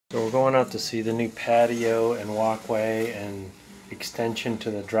So we're going out to see the new patio and walkway and extension to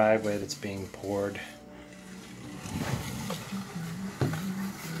the driveway that's being poured.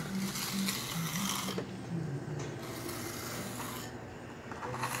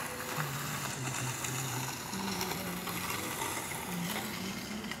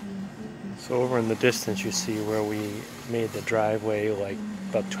 So over in the distance you see where we made the driveway like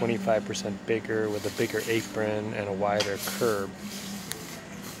about 25% bigger with a bigger apron and a wider curb.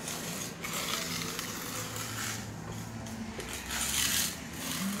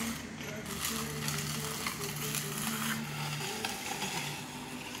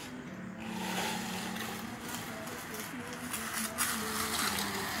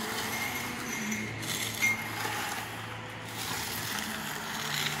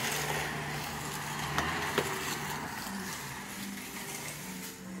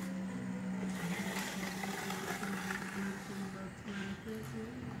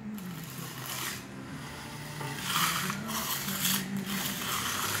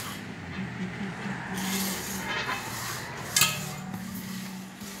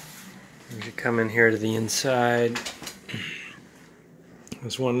 As you come in here to the inside,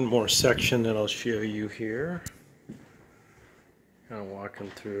 there's one more section that I'll show you here. Kind of walking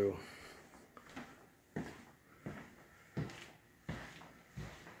through.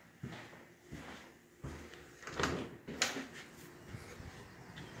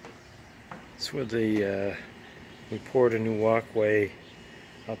 It's where we poured a new walkway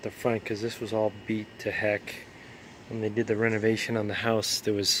out the front because this was all beat to heck. When they did the renovation on the house,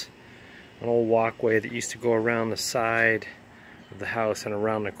 there was an old walkway that used to go around the side of the house and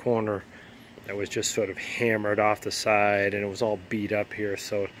around the corner that was just sort of hammered off the side, and it was all beat up here.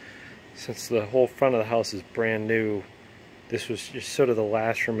 So since the whole front of the house is brand new, this was just sort of the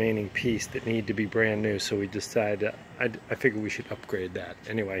last remaining piece that needed to be brand new, so we decided I figured we should upgrade that.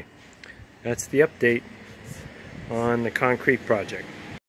 Anyway, that's the update on the concrete project.